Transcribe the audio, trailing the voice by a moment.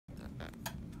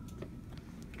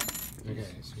Okay,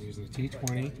 so we're using a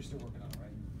T20.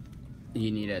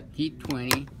 You need a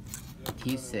T20,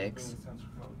 T6.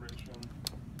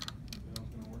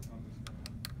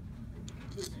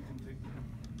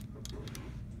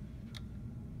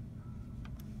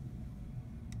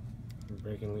 We're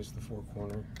breaking loose the four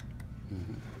corner.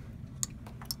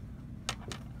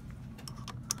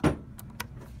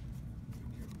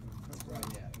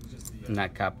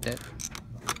 Not captive.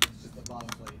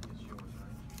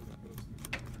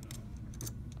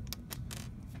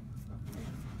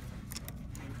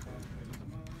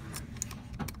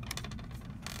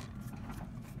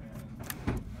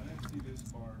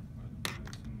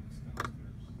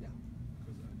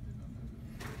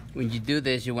 When you do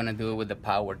this, you want to do it with the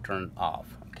power turned off,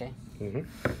 okay?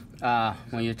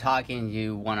 When you're talking,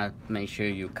 you want to make sure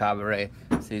you cover it.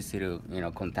 It's easy to,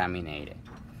 contaminate it.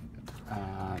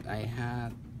 I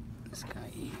have this guy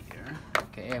here.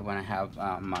 Okay, I want to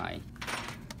have my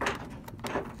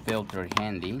filter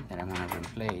handy that I'm going to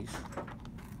replace.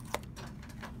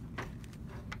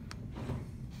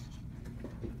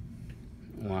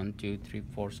 One, two, three,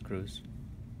 4 screws.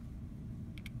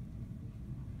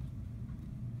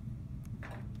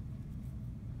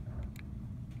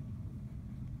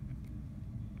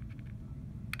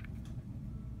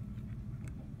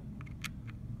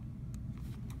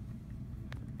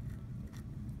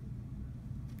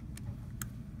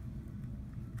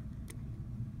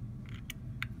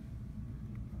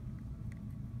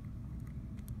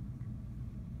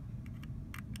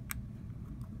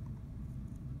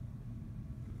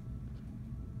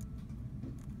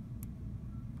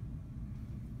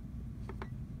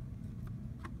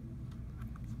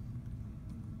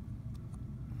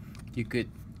 You could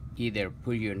either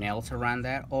put your nails around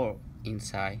that or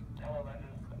inside.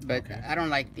 But okay. I don't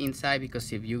like inside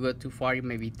because if you go too far, you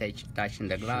may be touching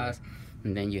the glass,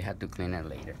 and then you have to clean it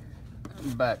later.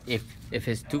 But if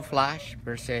it's too flush,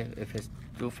 per se, if it's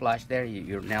too flush there,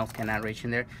 your nails cannot reach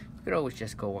in there, you could always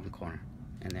just go one corner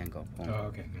and then go boom. Oh,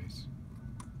 okay, nice.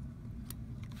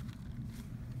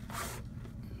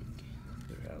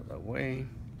 Get it out of the way.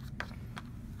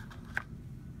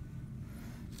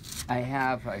 I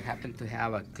happen to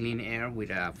have a clean air with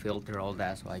a filter, all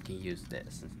that, so I can use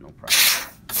this. It's no problem.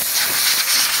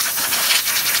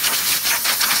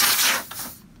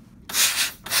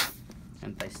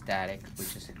 Anti-static,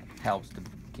 which helps to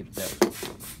keep the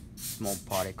small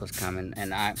particles coming.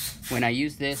 And when I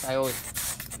use this, I always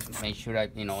make sure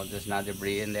that there's not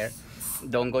debris in there.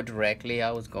 Don't go directly. I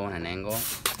always go on an angle.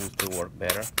 Seems to work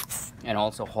better. And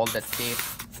also hold the tip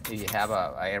if you have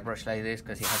a airbrush like this,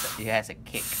 because it has a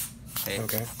kick.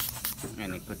 Okay.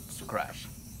 And it could scratch.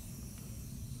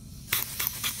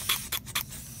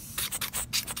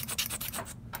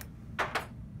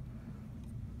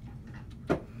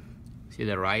 See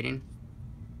the writing?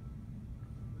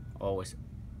 Always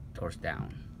towards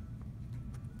down.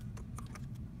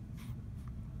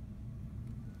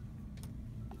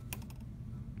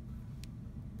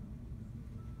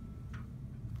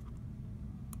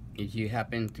 If you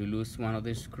happen to lose one of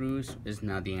these screws, it's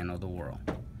not the end of the world.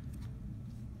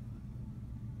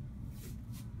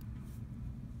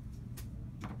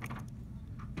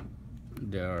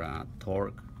 Their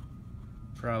torque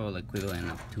probably equivalent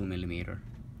of 2 millimeters.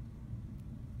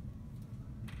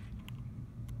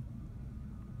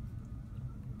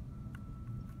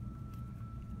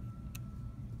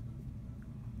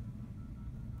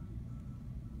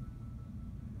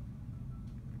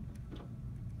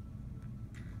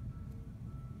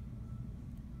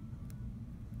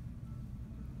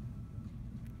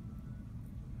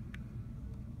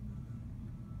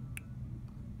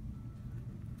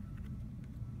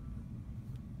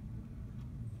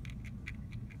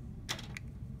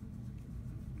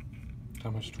 How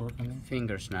much torque on that?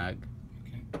 Finger snug.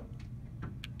 Okay.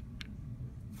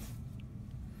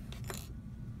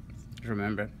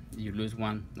 Remember, you lose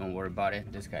one, don't worry about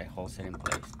it. This guy holds it in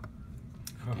place.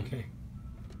 Okay.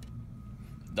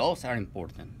 Those are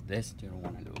important. This you don't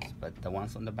want to lose, but the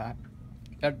ones on the back,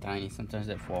 they're tiny. Sometimes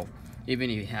they fall.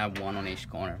 Even if you have one on each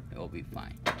corner, it will be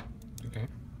fine. Okay.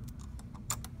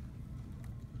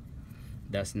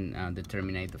 Doesn't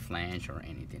determine the flange or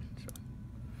anything. So,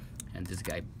 and this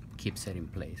guy keeps it in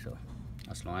place. So,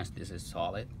 as long as this is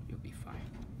solid, you'll be fine.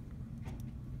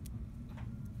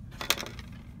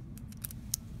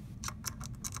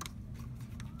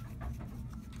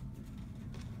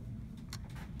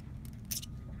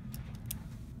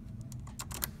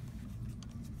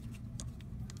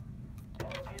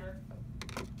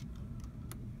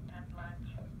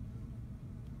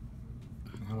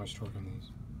 How much torque on these?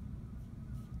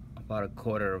 About a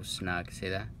quarter of snug. See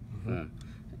that?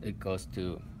 It goes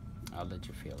to. I'll let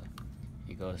you feel it.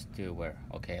 it goes to where,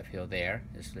 okay, I feel there.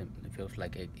 It feels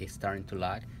like it's starting to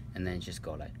light, and then just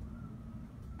go like,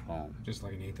 boom. Just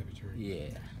like an eighth of a turn. Yeah.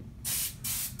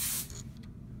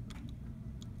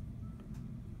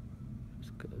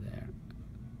 Let's go there.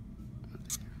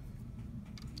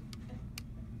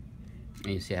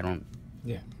 And you see, I don't.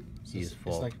 Yeah. Use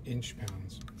It's like inch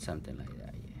pounds. Something like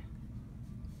that. Yeah.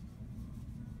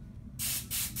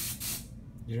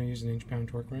 You don't use an inch pound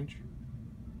torque wrench?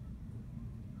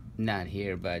 Not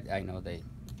here, but I know they're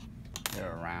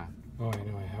around. Oh, I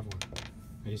know, I have one.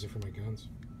 I use it for my guns.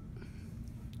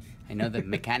 I know the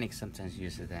mechanics sometimes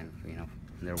use it, and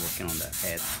they're working on the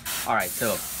head. All right,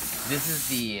 so this is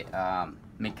the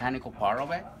mechanical part of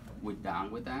it. We're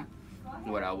done with that.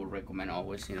 What I would recommend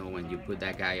always, when you put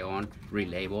that guy on,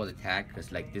 relabel the tag,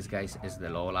 because like this guy is the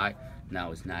low light.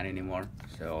 Now it's not anymore.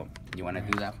 So you want to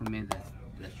do that for me?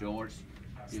 That's yours.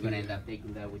 You're gonna end up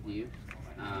taking that with you.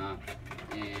 And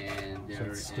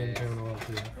there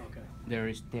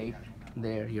is tape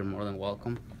there. You're more than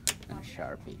welcome. And a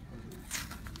Sharpie.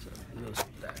 So use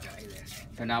that guy there.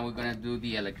 So now we're gonna do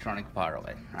the electronic part of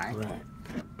it, right? Right.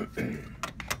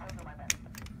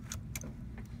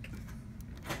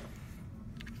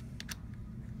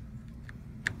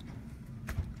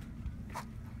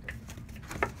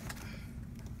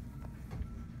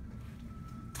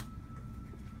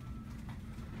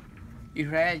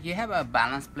 You have a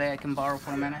balance plate I can borrow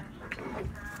for a minute?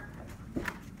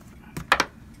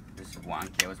 This is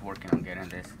wonky. I was working on getting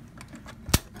this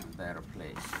in a better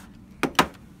place.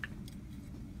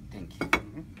 Thank you.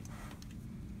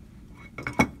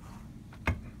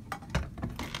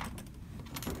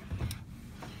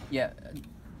 Yeah.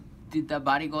 Did the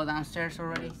body go downstairs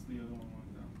already? Yes, the other one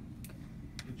went down.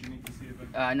 Did you need to see it?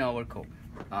 No, we're cool.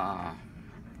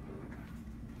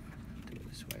 Do it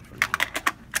this way for now.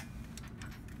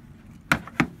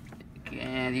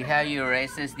 And you have your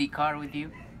SSD card with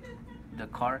you? The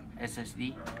card,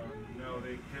 SSD? No,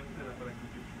 they kept it, but I can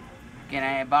give you. Can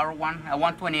I borrow one? A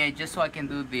 128, just so I can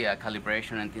do the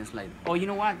calibration and things like that. Oh, you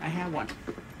know what? I have one.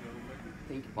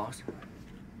 Thank you, boss.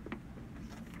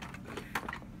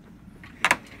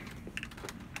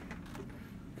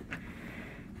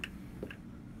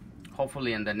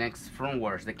 Hopefully in the next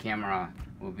firmwares, the camera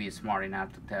will be smart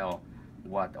enough to tell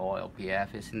what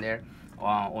OLPF is in there.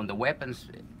 On the weapons,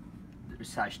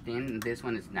 such thing. This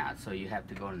one is not, so you have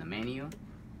to go in the menu,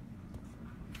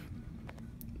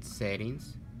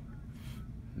 settings,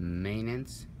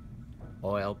 maintenance,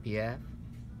 OLPF.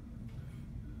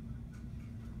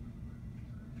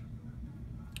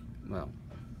 Well,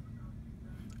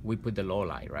 we put the low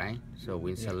light, right? So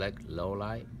we select low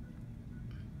light.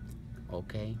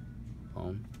 Okay,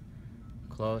 home,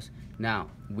 close. Now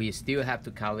we still have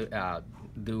to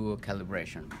do a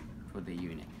calibration for the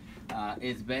unit.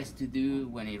 It's best to do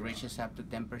when it reaches up to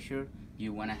temperature.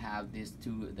 You want to have this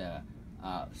to the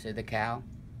say the cal.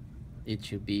 It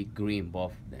should be green,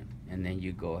 both of them, and then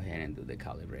you go ahead and do the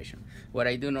calibration. What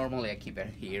I do normally, I keep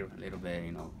it here a little bit,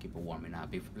 keep it warming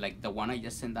up. If, like the one I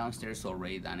just sent downstairs,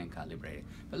 already done and calibrated.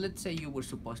 But let's say you were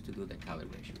supposed to do the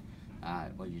calibration.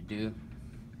 What you do,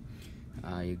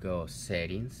 you go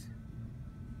settings,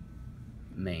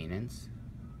 maintenance,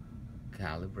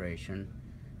 calibration,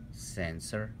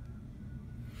 sensor.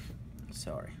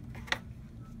 Sorry,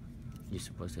 you're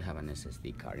supposed to have an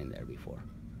SSD card in there before.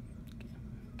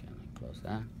 Okay, close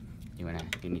that. You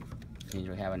need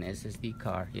to have an SSD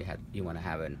card. You want to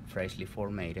have it freshly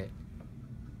formatted.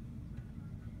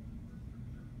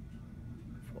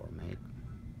 Format.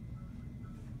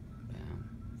 Bam.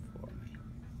 Format.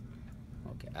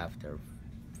 Okay, after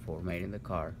formatting the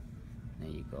card,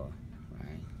 then you go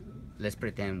right. Let's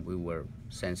pretend we were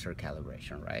sensor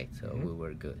calibration, right? So we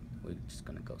were good. We're just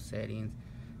gonna go settings,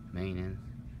 maintenance,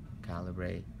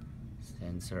 calibrate,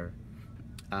 sensor.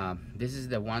 This is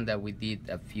the one that we did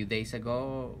a few days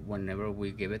ago whenever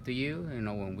we give it to you,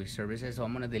 when we service it. So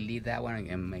I'm gonna delete that one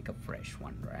and make a fresh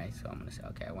one, right? So I'm gonna say,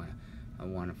 okay, I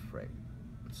want a fresh,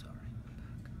 sorry.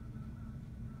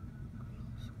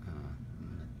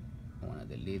 I wanna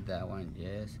delete that one,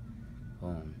 yes,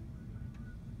 boom.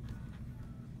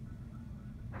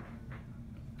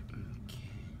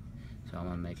 So I'm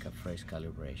gonna make a fresh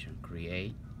calibration.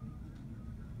 Create.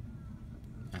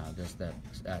 There's the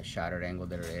shutter angle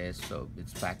there is, so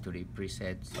it's factory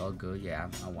preset. It's all good. Yeah,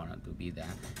 I wanted to be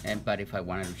that. But if I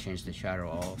wanted to change the shutter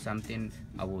or something,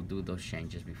 I will do those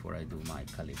changes before I do my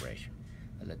calibration.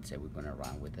 Let's say we're gonna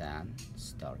run with that.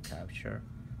 Start capture.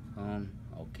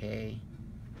 Okay.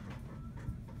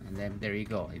 And then there you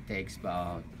go. It takes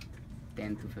about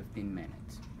 10 to 15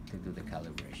 minutes to do the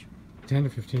calibration. 10 to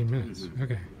 15 minutes.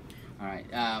 Okay. All right,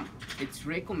 it's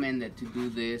recommended to do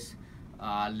this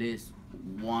at least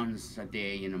once a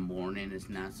day in the morning is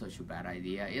not such a bad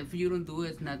idea. If you don't do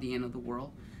it, it's not the end of the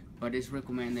world, but it's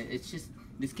recommended. It's just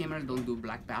these cameras don't do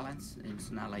black balance.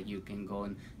 It's not like you can go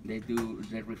and they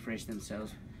refresh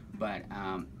themselves. But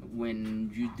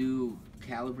when you do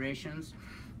calibrations,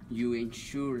 you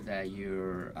ensure that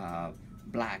your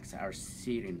blacks are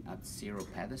sitting at 0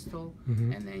 pedestal,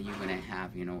 and then you're gonna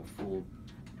have full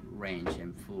range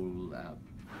and full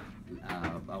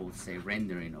I would say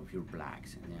rendering of your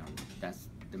blacks, and that's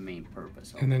the main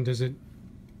purpose. And then does it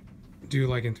do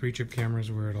like in 3-chip cameras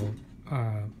where it'll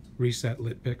reset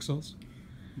lit pixels?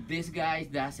 This guy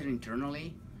does it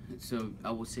internally, so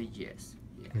I would say yes.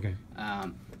 Yeah. Okay.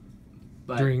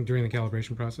 But during the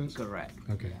calibration process? Correct.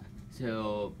 Okay. Yeah.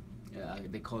 So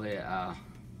they call it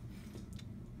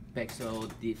pixel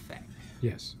defect.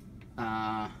 Yes.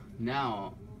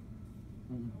 Now,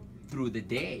 through the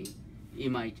day, it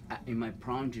might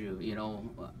prompt you,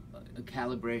 a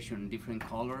calibration different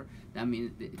color. That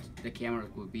means the camera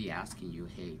would be asking you,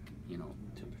 hey,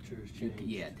 Temperatures change.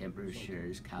 yeah,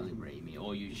 temperatures, calibrate me,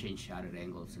 or you change shutter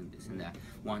angles and this and that.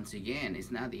 Once again,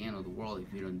 it's not the end of the world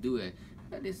if you don't do it,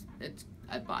 but it's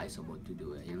advisable to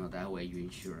do it. That way you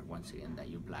ensure once again that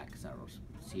your blacks are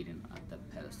sitting at the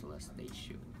pedestal as they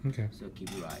should. Okay. So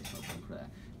keep your eyes open for that.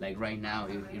 Like right now,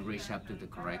 it reached up to the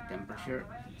correct temperature,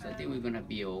 so I think we're gonna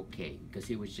be okay because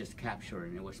it was just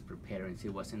capturing, it was preparing, so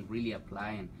it wasn't really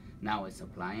applying. Now it's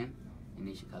applying.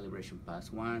 Initial calibration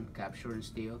pass 1, capturing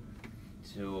still.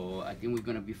 So I think we're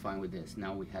gonna be fine with this.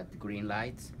 Now we had the green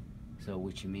lights, so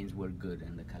which means we're good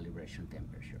in the calibration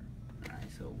temperature. All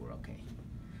right, so we're okay.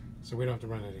 So we don't have to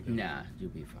run it again? Nah, you'll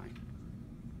be fine.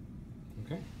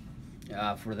 Okay.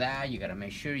 For that, you gotta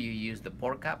make sure you use the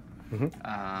port cap.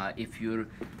 If you're,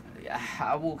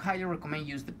 I will highly recommend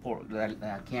use the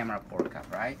camera port cap,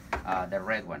 right? The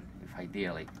red one, if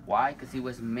ideally. Why? Because it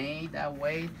was made that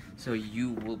way, so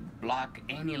you will block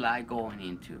any light going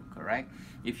into. Correct?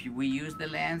 If we use the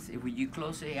lens, if you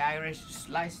close the iris,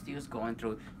 light still is going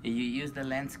through. If you use the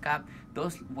lens cap,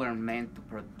 those were meant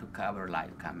to cover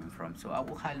light coming from. So I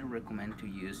will highly recommend to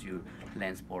use your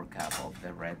lens port cap of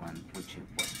the red one, which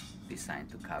was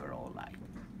designed to cover all light.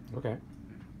 Okay.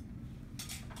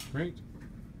 Great.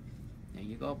 There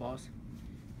you go, boss.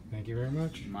 Thank you very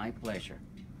much. My pleasure.